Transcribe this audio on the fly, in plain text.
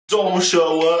Don't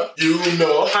show her, you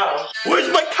know how. Where's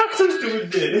my cactus doing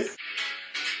this?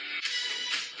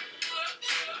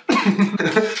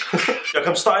 Like,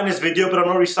 I'm starting this video, but I'm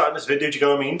not really starting this video, do you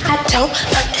know what I mean? I don't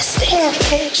understand,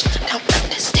 bitch. I don't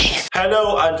understand.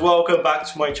 Hello and welcome back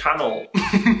to my channel.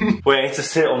 Where I need to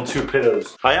sit on two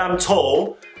pillars. I am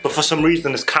tall, but for some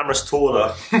reason this camera's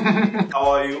taller.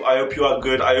 How are you? I hope you are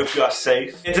good. I hope you are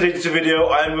safe. In today's video,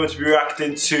 I am going to be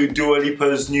reacting to Dua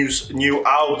Lipa's new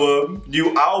album.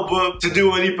 To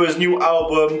Dua Lipa's new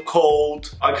album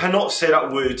called, I cannot say that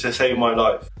word to save my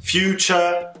life.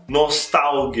 Future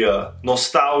Nostalgia.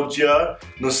 Nostalgia.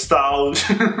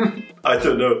 I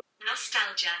don't know.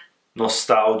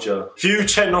 Nostalgia.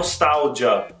 Future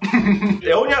Nostalgia.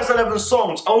 It only has 11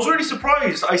 songs. I was really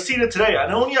surprised. I seen it today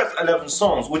and it only has 11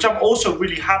 songs, which I'm also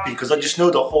really happy because I just know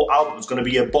the whole album is going to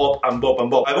be a bop and bop and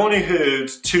bop. I've only heard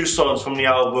 2 songs from the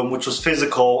album, which was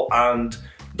Physical and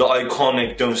the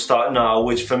iconic Don't Start Now,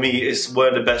 which for me is one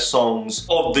of the best songs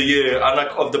of the year and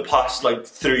like of the past like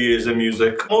 3 years of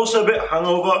music. I'm also a bit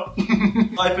hungover.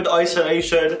 Life in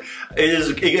isolation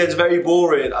it gets very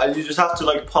boring and you just have to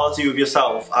like party with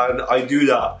yourself, and I do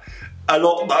that a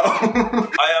lot now.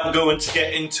 I am going to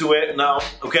get into it now.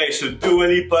 Okay, so Dua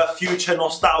Lipa, Future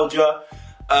Nostalgia.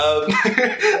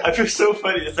 I feel so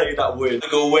funny to say that word. I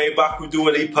go way back with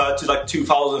Dua Lipa to like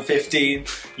 2015.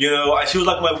 You know, she was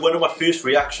like one of my first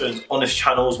reactions on this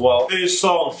channel as well. This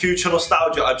song, Future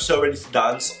Nostalgia, I'm so ready to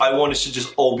dance. I want it to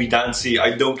just all be dancey.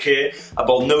 I don't care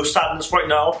about no sadness right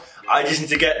now. I just need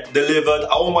to get delivered.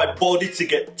 I want my body to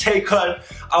get taken.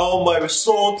 I want my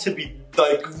soul to be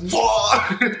like,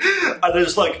 what? And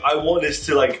it's like, I want this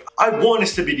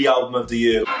to be the album of the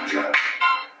year.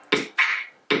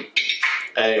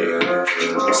 Hey.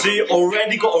 See,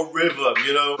 already got a rhythm,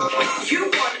 you know?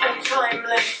 You want a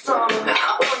timeless song,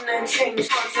 I wanna change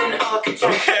something architecture.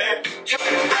 Okay.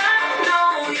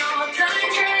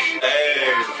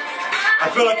 Hey. I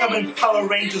feel like I'm in Power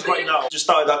Rangers right now. Just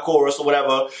started that chorus or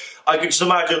whatever. I could just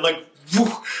imagine like,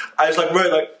 whoo, I was like, right,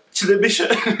 like, to the mission.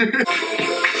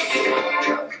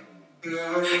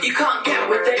 You can't get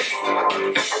with it.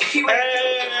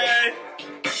 Hey.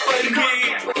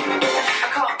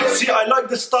 See, I like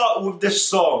the start with this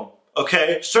song,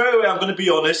 okay? Straight away, I'm going to be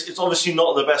honest, it's obviously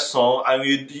not the best song, and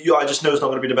I just know it's not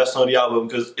going to be the best song of the album,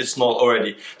 because it's not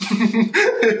already.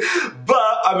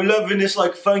 But I'm loving this,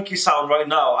 like, funky sound right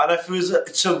now, and I feel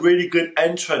it's a really good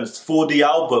entrance for the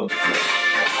album.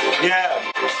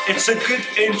 Yeah, it's a good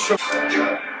intro.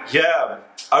 Yeah,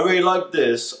 I really like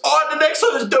this. Oh, and the next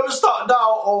song is Don't Start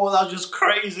Now. Oh, that's just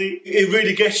crazy. It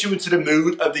really gets you into the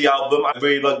mood of the album. I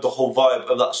really like the whole vibe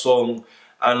of that song.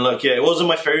 And like, yeah, it wasn't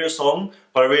my favourite song,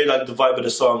 but I really like the vibe of the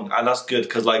song. And that's good,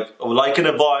 because like, liking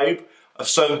a vibe of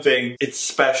something, it's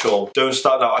special. Don't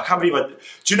Start Now. I can't believe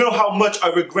do you know how much I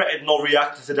regretted not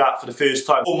reacting to that for the first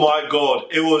time? Oh my God,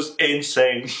 it was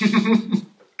insane.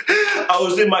 I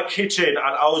was in my kitchen and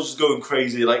I was just going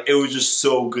crazy. Like, it was just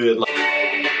so good. Like,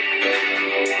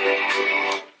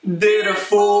 did a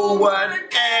full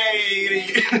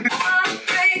 180.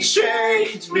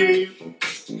 Changed me.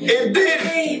 It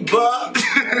did, but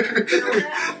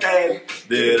and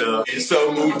did it's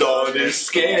so moved on, it's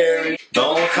scary.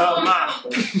 Don't come out.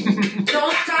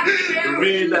 Don't stop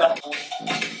really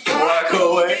walk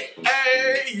away.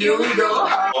 Hey, you know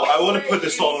how. I want to put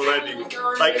this on already.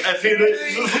 Like, I feel it.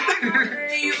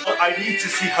 I need to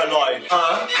see her live.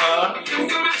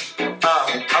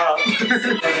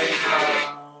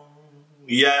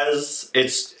 Yes,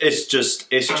 it's just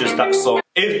that song.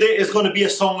 If there is gonna be a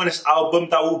song on this album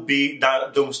that will be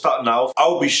that Don't Start Now, I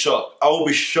will be shocked. I will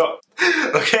be shocked.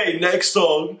 Okay, next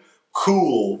song,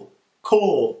 Cool.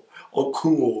 Cool. Or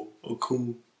Cool. Or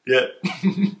Cool. Yeah.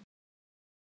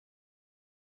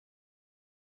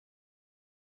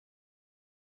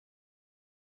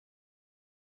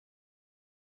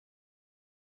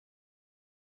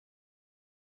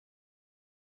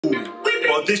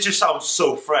 Well, this just sounds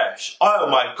so fresh. Oh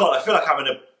my God, I feel like I'm in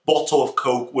a bottle of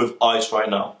Coke with ice right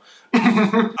now.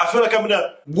 I feel like I'm in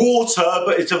a water,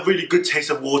 but it's a really good taste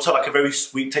of water, like a very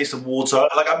sweet taste of water.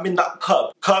 Like, I'm in that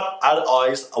cup and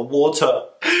ice and water.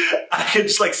 I can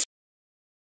just like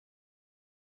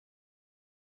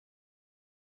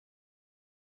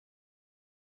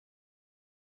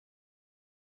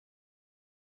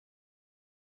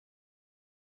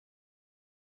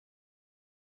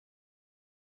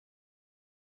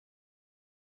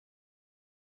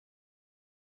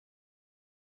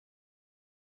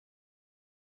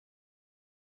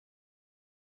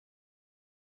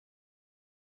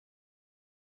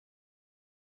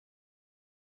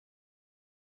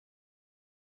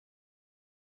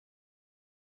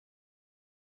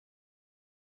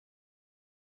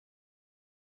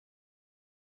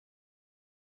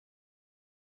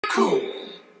physical.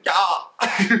 Yeah.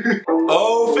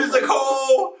 Oh,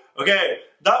 physical. Okay,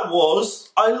 that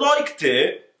was, I liked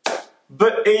it,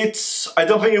 but I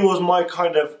don't think it was my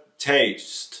kind of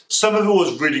taste. Some of it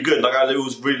was really good, like I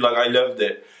loved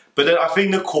it. But then I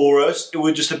think the chorus, it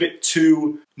was just a bit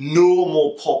too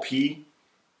normal poppy,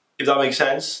 if that makes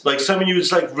sense. Like something you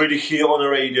just like really hear on the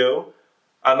radio,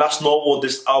 and that's not what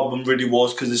this album really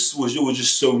was, because it was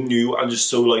just so new and just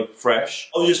so like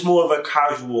fresh. It was just more of a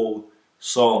casual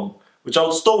song, which I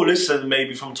would still listen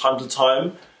maybe from time to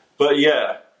time. But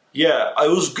yeah, it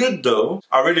was good though.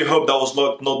 I really hope that was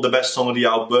not the best song of the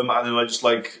album, and then I just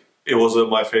like, it wasn't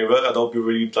my favorite, and I'll be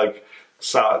really like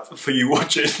sad for you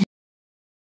watching.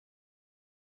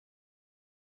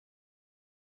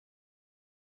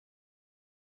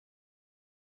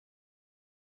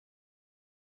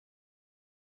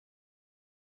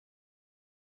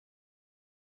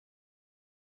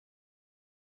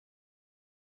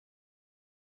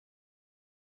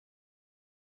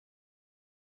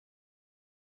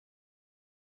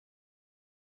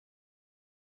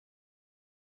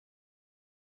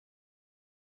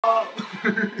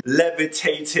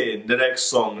 Levitating, the next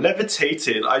song.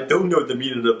 Levitating, I don't know the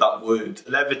meaning of that word.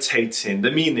 Levitating,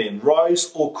 the meaning,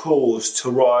 rise or cause to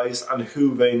rise and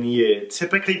hover in the air,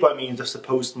 typically by means of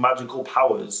supposed magical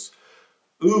powers.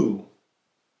 Ooh.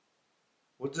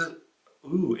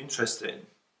 Ooh, interesting.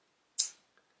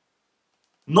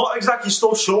 Not exactly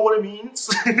still sure what it means,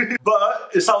 but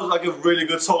it sounds like a really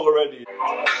good song already.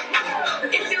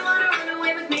 If you wanna run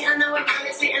away with me, I know I'm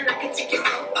honestly and I can take you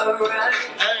for a ride.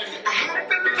 I had a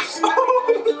premonition that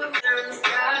we could do it better in the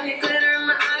sky. Glitter in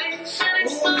my eyes, shining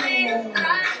just for me and I.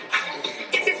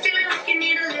 If you're feeling like you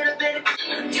need a little bit of,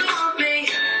 you want me,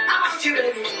 I want you,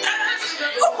 baby.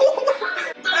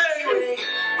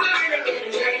 We're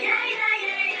renegade, yeah.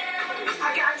 I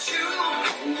got you,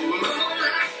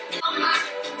 moonlight on my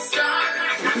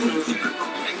starlight.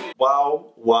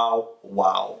 Wow, wow,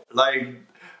 wow. Like,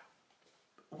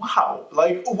 wow,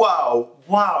 like, wow,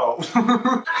 wow. Hey,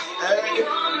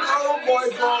 oh my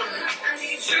god. I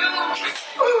need you.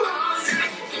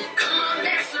 Come on,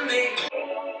 dance with me.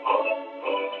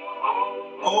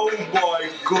 Oh my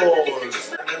god.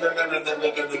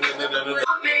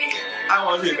 I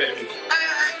want you, baby.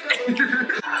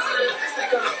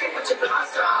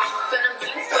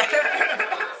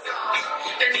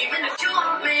 And even if you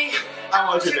want me, I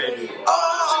want you, baby.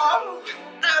 Oh!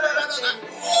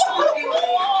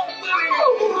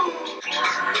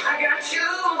 I got you.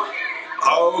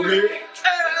 Oh, me.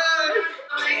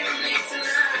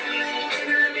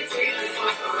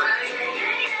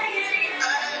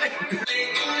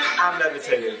 I'm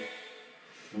levitating.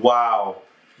 Wow.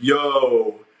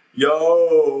 Yo.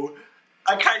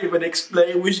 I can't even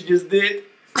explain what she just did.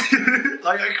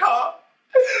 Like, I can't.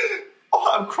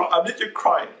 Oh, I'm crying. I'm literally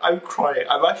crying. I'm crying.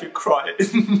 I'm actually crying.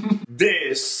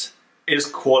 This is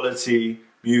quality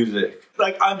music.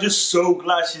 Like, I'm just so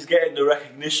glad she's getting the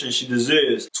recognition she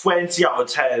deserves. 20 out of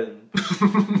 10.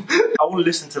 I want to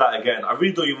listen to that again. I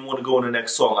really don't even want to go on the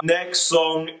next song. Next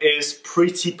song is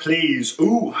Pretty Please.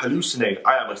 Ooh, Hallucinate.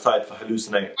 I am excited for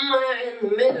Hallucinate. In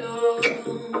the middle.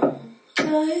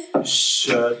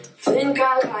 Shut. Think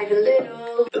I like a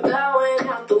little, but that went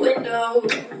out the window.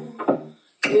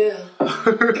 Yeah.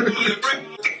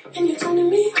 And you're turning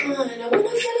me on. I wanna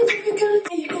feel it if you're gonna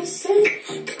take a step.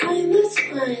 The kind that's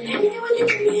fine. Hate it when you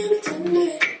give me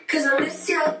unattended. Cause I miss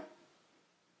you.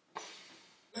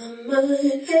 My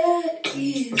mind at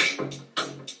ease.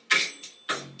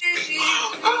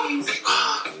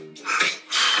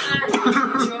 I need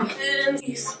your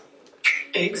hands.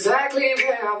 Exactly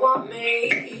where I want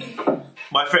me.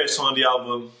 My favorite song on the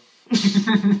album.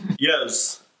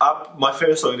 Yes, my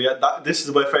favorite song. This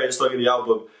is my favorite song in the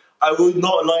album. I would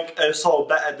not like a song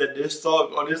better than this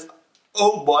song on this.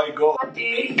 Oh my god.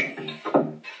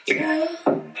 Yeah.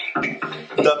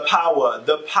 The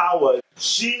power.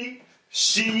 She.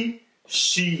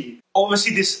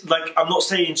 Obviously this, like, I'm not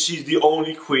saying she's the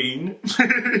only queen,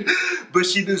 but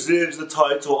she deserves the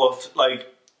title of, like,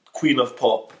 Queen of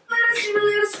Pop. I seem a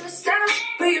little stressed out,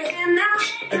 but you're here now,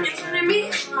 and you're turning me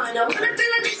on. I wanna feel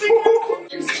like this again.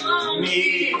 It's on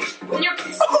me when you're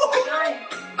kissing me.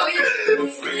 Oh,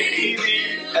 you're pretty.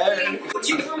 Would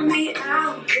you help me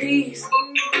out, please?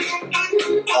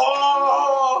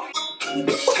 Oh!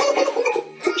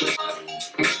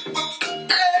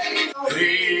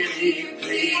 Pretty,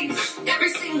 please. Every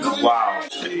single Wow.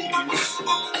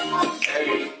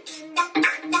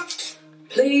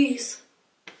 please.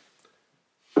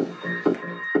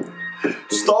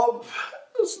 Stop.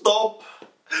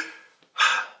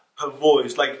 Her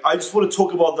voice, like, I just want to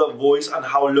talk about the voice and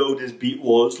how low this beat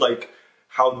was, like,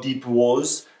 how deep it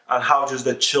was, and how just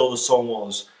the chill the song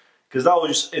was. Because that was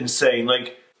just insane.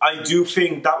 Like, I do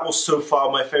think that was so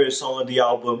far my favourite song on the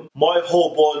album. My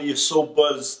whole body is so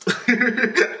buzzed.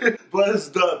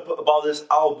 Buzzed up about this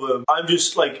album. I'm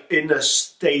just like in a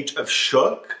stage of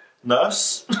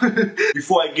shockness.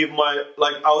 Before I give my,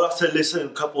 like, I would have to listen a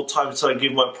couple of times till I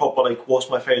give my proper, like, what's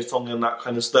my favourite song and that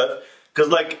kind of stuff. Because,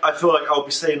 like, I feel like I'll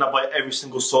be saying that by every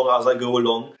single song as I go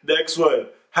along. Next one,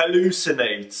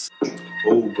 Hallucinates.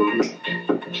 Oh,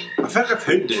 I feel like I've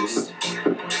heard this.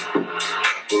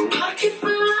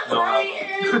 No,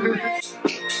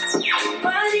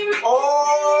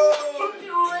 oh!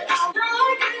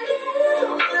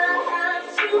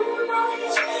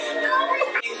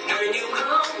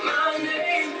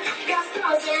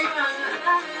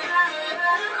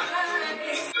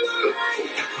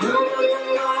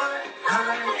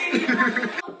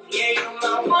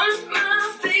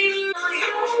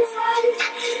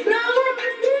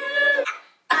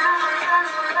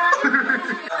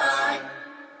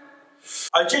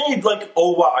 I genuinely like,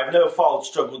 oh wow, I've never felt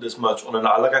struggled this much on an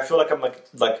album. Like, I feel like I'm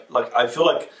I feel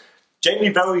like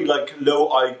genuinely very like low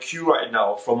IQ right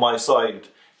now from my side.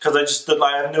 Because I just,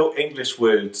 I have no English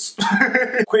words.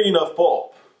 Queen of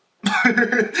pop.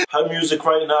 Her music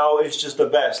right now is just the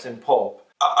best in pop.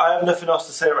 I have nothing else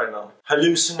to say right now.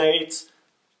 Hallucinate,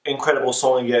 incredible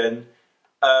song again.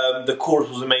 The chorus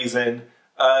was amazing.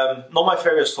 Not my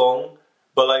favourite song,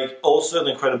 but like also an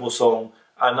incredible song.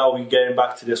 And now we're getting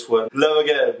back to this one. Love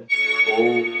Again.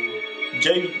 Oh,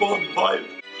 James Bond vibe.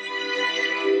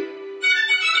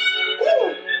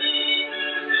 Woo.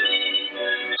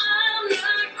 I'm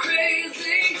not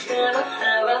crazy. Never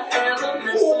have I ever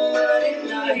met somebody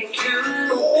like you.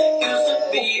 Used to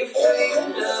be afraid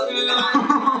of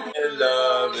love.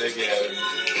 Love again.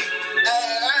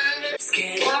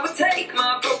 Scared I would take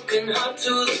my broken heart to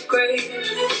the grave.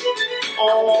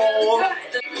 Oh,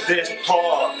 this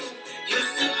part.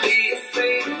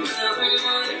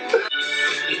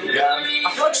 Yeah,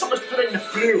 I feel like someone's putting the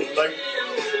flute, like.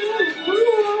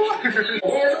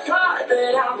 Never thought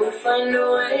that I would find a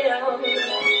way out.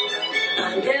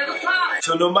 I never thought.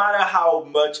 So no matter how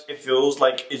much it feels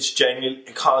like it's genuine,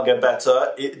 it can't get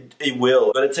better, it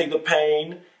will. But take the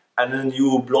pain, and then you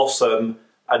will blossom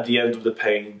at the end of the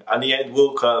pain. And the end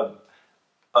will come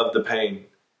of the pain.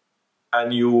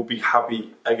 And you will be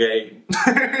happy again.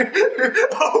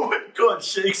 Oh my god,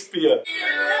 Shakespeare.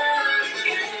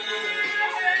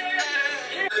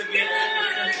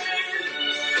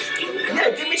 Yeah,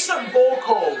 give me some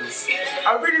vocals.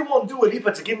 I really want Dua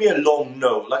Lipa to give me a long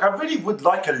note. Like, I really would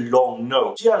like a long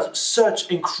note. She has such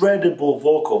incredible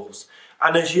vocals.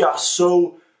 And then she has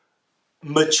so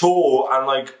mature and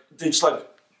like, they just like,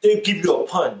 they give you a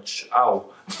punch. Ow.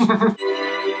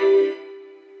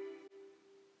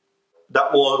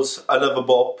 That was another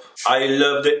bop. I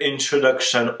love the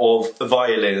introduction of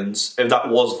violins. If that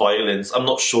was violins, I'm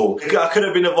not sure. It could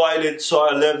have been a violin, so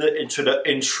I love the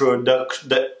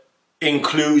the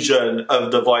inclusion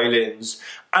of the violins.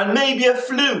 And maybe a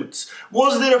flute.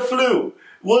 Was there a flute?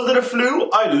 Was there a flute?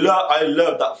 I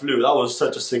love that flute. That was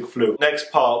such a sick flute. Next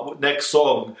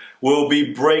song will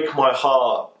be Break My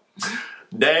Heart.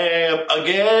 Damn,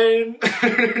 again.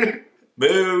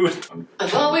 Mood.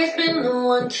 I've always been the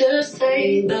one to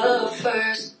say the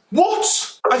first.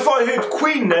 What? I thought I heard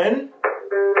Queen then.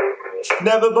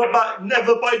 Never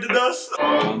bite the dust.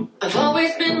 I've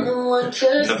always been the one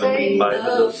to say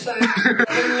the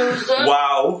first.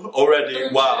 Wow, already,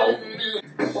 wow.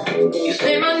 You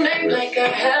say my name like I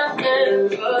have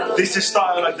never. This is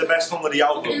starting like the best song of the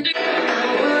album.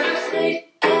 I would've stayed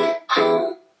at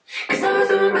home, 'cause I was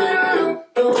doing better alone.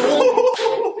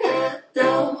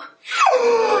 Hello.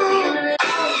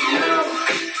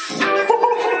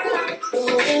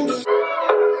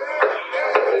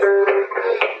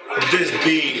 This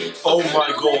beat, oh my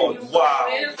god, wow.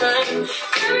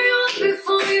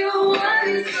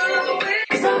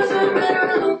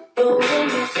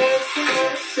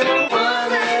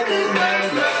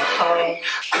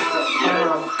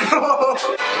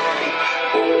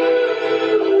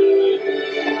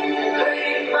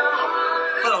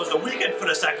 That was the weekend for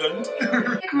a second.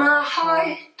 My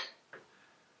heart.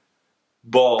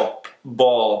 Bop.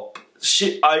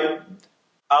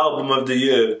 Album of the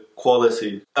year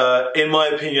quality. In my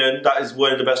opinion, that is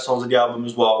one of the best songs of the album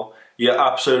as well. Yeah,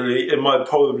 absolutely. In my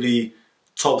probably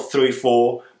top 3,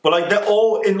 4. But like they're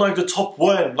all in like the top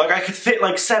 1. Like I could fit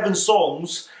like 7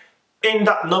 songs in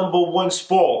that #1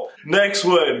 spot. Next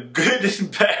one, Good in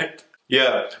Bed.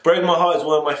 Yeah, Break My Heart is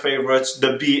one of my favourites.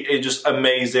 The beat is just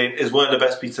amazing. It's one of the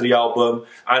best beats of the album,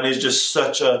 and it's just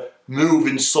such a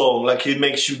moving song. Like, it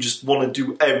makes you just want to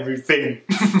do everything.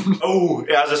 Oh,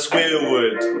 it has a swear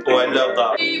word. Oh, I love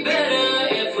that. Be better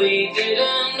if we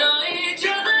didn't know each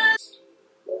other.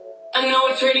 I know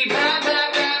it's really bad,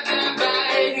 bad, bad, bad,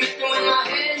 bad. Messing with my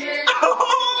head.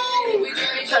 We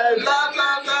drive each other, blah,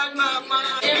 blah, blah, blah,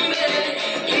 blah. In bed,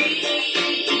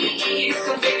 please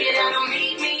come take it out on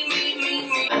me.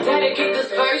 I dedicate this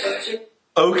verse to.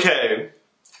 Okay,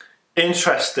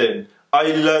 interesting.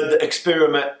 I love the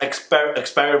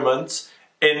experiments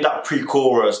in that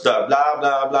pre-chorus, the blah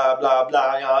blah blah blah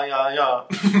blah yeah yeah yeah.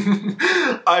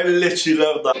 I literally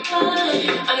love that.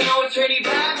 I know it's really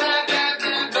bad, bad, bad,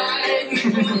 bad, bad.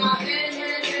 Messing with my head.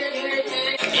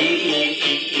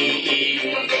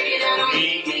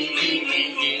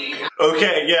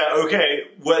 Okay, yeah, okay.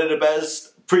 One of the best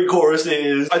pre-chorus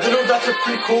is. I don't know if that's a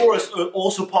pre-chorus or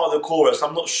also part of the chorus.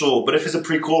 I'm not sure, but if it's a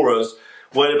pre-chorus,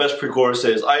 one of the best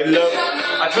pre-choruses. I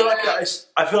feel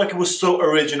like it was so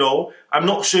original. I'm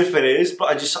not sure if it is, but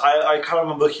I can't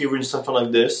remember hearing something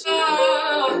like this.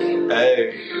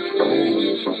 Hey.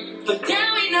 But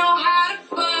then we know how to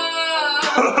fuck.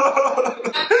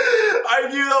 I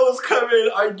knew that was coming.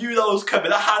 I knew that was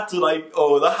coming. That had to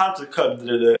that had to come,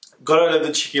 didn't it? Gotta love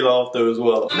the cheeky laugh though as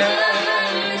well.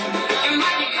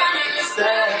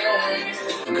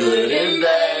 Good and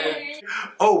bad.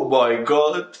 Oh my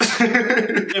god.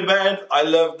 In bed, I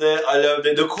loved it. I loved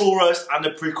it. The chorus and the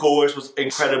pre-chorus was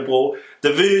incredible.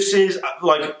 The verses,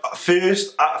 like at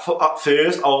first, I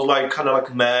was like kind of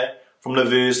like meh from the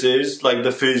verses, like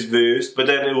the first verse, but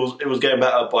then it was getting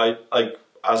better by like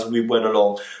as we went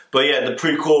along. But yeah, the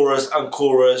pre-chorus and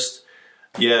chorus,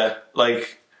 yeah,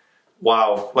 like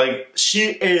wow, like she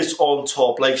is on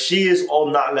top. Like she is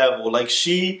on that level. Like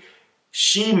she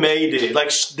made it.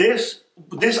 Like this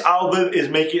album is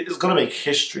gonna make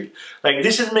history. Like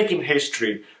this is making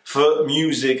history for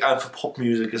music and for pop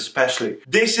music especially.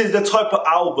 This is the type of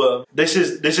album. This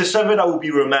is something that will be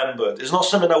remembered. It's not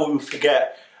something that we will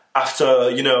forget after,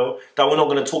 you know, that we're not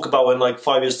going to talk about in like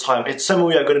 5 years time. It's something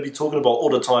we are going to be talking about all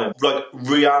the time. Like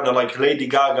Rihanna, like Lady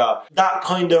Gaga, that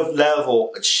kind of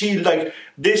level. This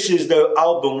is the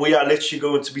album we are literally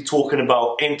going to be talking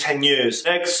about in 10 years.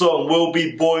 Next song will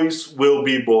be Boys Will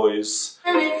Be Boys.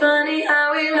 Isn't it funny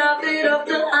how we laugh it off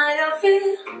the eye of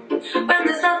it when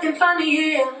there's nothing funny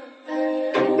here?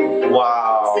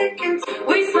 Wow.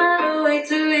 We smile away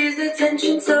to ease the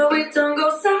tension so it don't go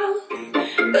south.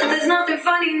 But there's nothing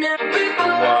funny now.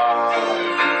 Wow.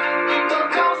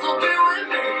 But girls will be with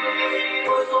me.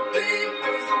 Boys will be,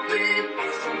 boys will be,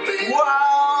 boys will be.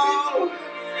 Wow.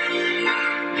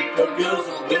 The girls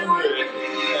will be with me.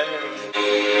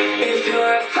 If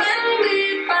you're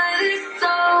offended by this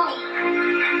song,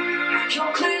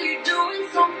 you're clearly doing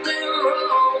something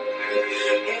wrong.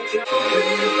 If you're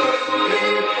boys will be,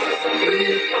 boys will be,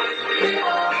 boys will be,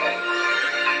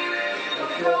 the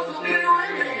girls will be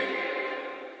with me.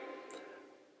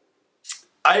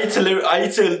 I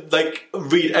need to like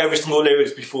read every single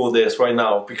lyrics before this right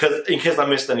now because in case I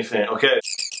missed anything. Okay.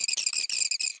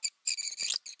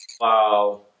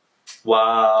 Wow,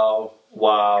 wow,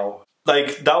 wow.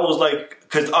 Like that was like,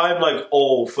 because I'm like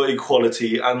all for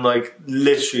equality and like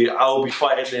literally I'll be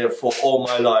fighting it for all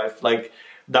my life. Like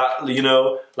that, you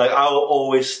know, like I'll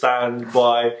always stand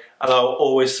by and I'll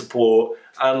always support.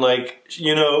 And like,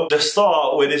 you know, the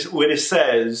start where it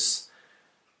says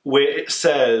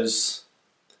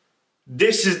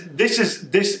this,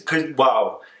 cause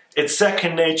wow, it's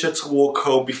second nature to walk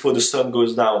home before the sun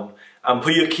goes down and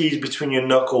put your keys between your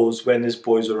knuckles when this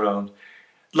boy's around.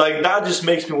 Like that just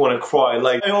makes me want to cry.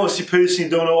 Like I obviously personally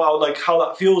don't know how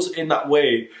that feels in that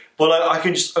way, but like I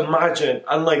can just imagine,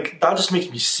 and like that just makes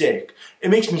me sick. It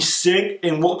makes me sick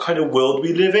in what kind of world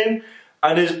we live in,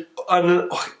 and then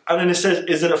it says,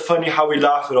 isn't it funny how we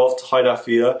laugh it off to hide our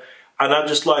fear? And I'm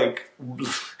just like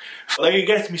it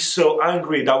gets me so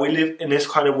angry that we live in this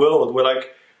kind of world where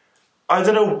like, I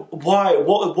don't know why,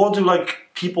 what do like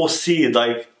people see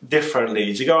like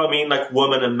differently? Do you get what I mean? Like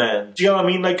women and men. Do you get what I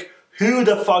mean? Like who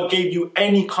the fuck gave you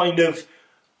any kind of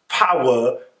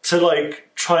power to like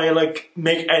try and like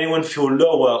make anyone feel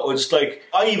lower? Or just like,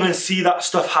 I even see that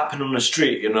stuff happen on the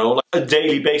street, you know, like a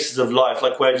daily basis of life,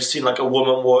 like where I just seen like a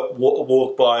woman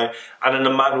walk by and then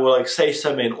a man will like say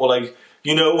something, or like,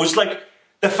 you know, it was like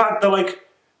the fact that like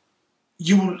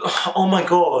oh my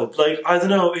god, like I don't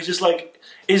know, it's just like,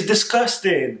 it's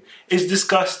disgusting. It's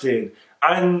disgusting.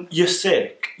 And you're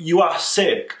sick. You are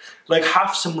sick. Like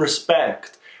have some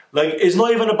respect. Like, it's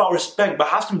not even about respect, but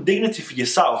have some dignity for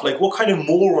yourself. Like, what kind of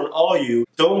moron are you?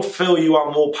 Don't feel you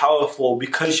are more powerful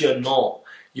because you're not.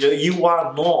 You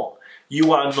are not.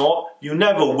 You are not. You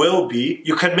never will be.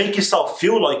 You can make yourself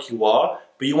feel like you are,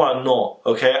 but you are not,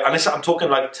 okay? And I'm talking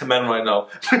like to men right now.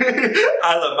 As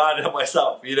a man and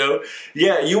myself, you know?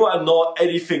 Yeah, you are not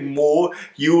anything more.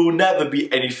 You will never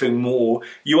be anything more.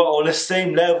 You are on the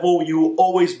same level. You will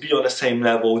always be on the same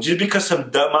level. Just because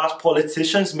some dumbass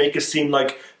politicians make it seem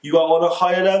like you are on a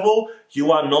higher level,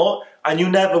 you are not, and you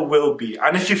never will be.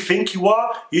 And if you think you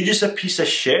are, you're just a piece of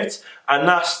shit, and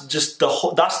that's just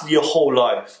that's your whole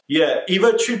life. Yeah,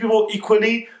 either treat people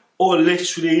equally or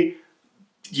literally,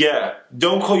 yeah,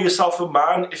 don't call yourself a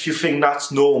man if you think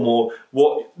that's normal,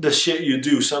 what the shit you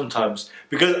do sometimes.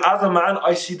 Because as a man,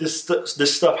 I see this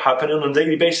stuff happening on a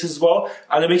daily basis as well,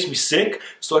 and it makes me sick,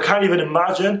 so I can't even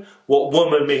imagine what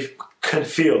women can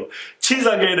feel.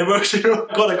 Jeez, I'm getting emotional.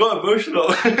 God, I got emotional.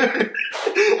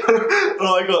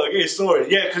 Oh my god, okay, sorry.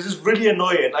 Yeah, because it's really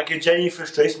annoying. Like, it genuinely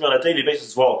frustrates me on a daily basis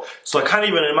as well. So I can't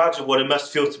even imagine what it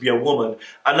must feel to be a woman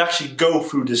and actually go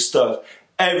through this stuff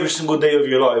every single day of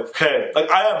your life. Okay,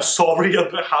 like, I am sorry on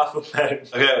behalf of men.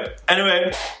 Okay,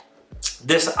 anyway,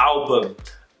 this album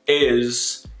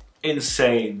is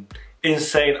insane.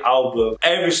 Insane album.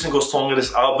 Every single song of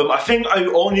this album. I think I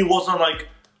only wasn't like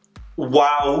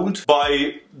wowed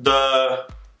by the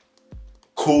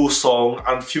cool song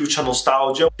and future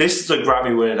nostalgia. This is a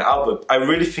Grammy winning album. I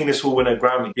really think this will win a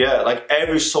Grammy. Yeah, like,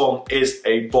 every song is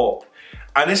a bop.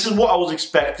 And this is what I was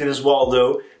expecting as well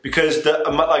though, because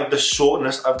the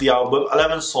shortness of the album,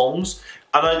 11 songs,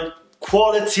 and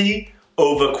quality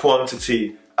over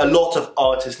quantity. A lot of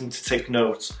artists need to take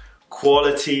notes.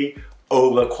 Quality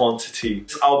over quantity.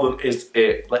 This album is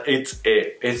it. Like, it's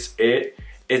it. It's it.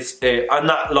 It's it. And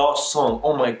that last song,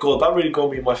 oh my god, that really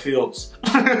got me in my feels.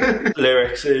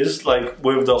 Lyrics is like,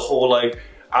 with the whole like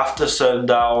after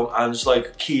sundown and just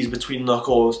like keys between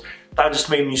knuckles. That just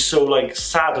made me so like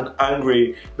sad and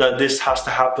angry that this has to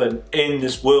happen in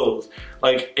this world.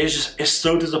 Like, it's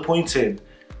so disappointing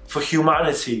for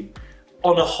humanity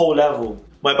on a whole level.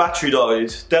 My battery died,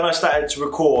 then I started to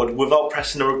record without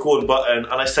pressing the record button,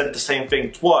 and I said the same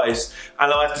thing twice,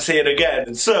 and I have to say it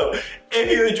again. So,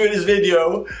 if you enjoyed this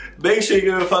video, make sure you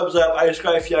give it a thumbs up and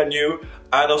subscribe if you're new,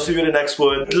 and I'll see you in the next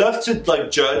one. I'd love to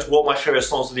like judge what my favorite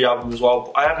songs of the album as well,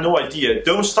 but I have no idea.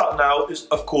 Don't Start Now is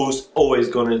of course always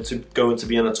going to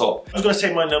be on the top. I'm just gonna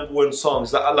say my #1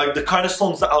 songs that are like the kind of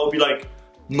songs that I'll be like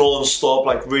non-stop,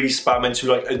 like really spam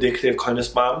into, like addictive kind of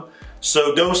spam.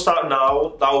 So Don't Start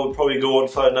Now, that will probably go on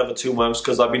for another 2 months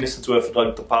because I've been listening to it for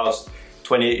like the past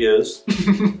 28 years.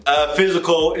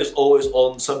 Physical is always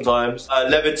on sometimes.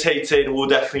 Levitating will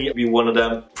definitely be one of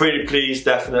them. Pretty Please,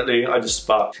 definitely, I just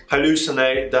spat.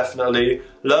 Hallucinate, definitely.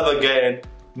 Love Again,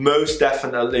 most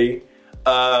definitely.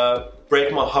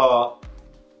 Break My Heart,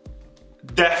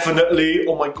 definitely,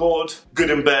 oh my god. Good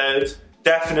in Bed,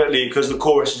 definitely, because the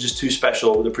chorus is just too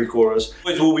special, the pre-chorus.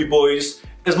 Boys Will Be Boys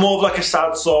is more of like a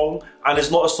sad song, and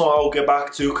it's not a song I'll get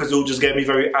back to because it'll just get me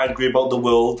very angry about the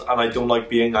world, and I don't like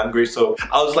being angry, so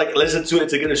I was like, listen to it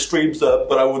to get the streams up,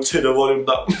 but I will turn the volume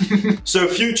down. So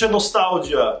Future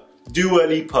Nostalgia, Dua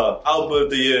Lipa, album of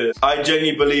the year. I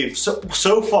genuinely believe,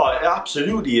 so far,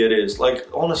 absolutely it is. Like,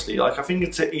 honestly, like, I think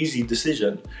it's an easy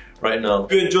decision right now.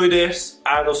 If you enjoyed this,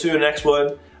 and I'll see you in the next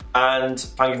one, and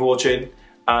thank you for watching,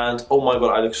 and oh my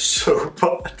god, I look so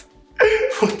bad.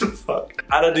 What the fuck?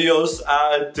 And adios,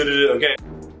 and okay.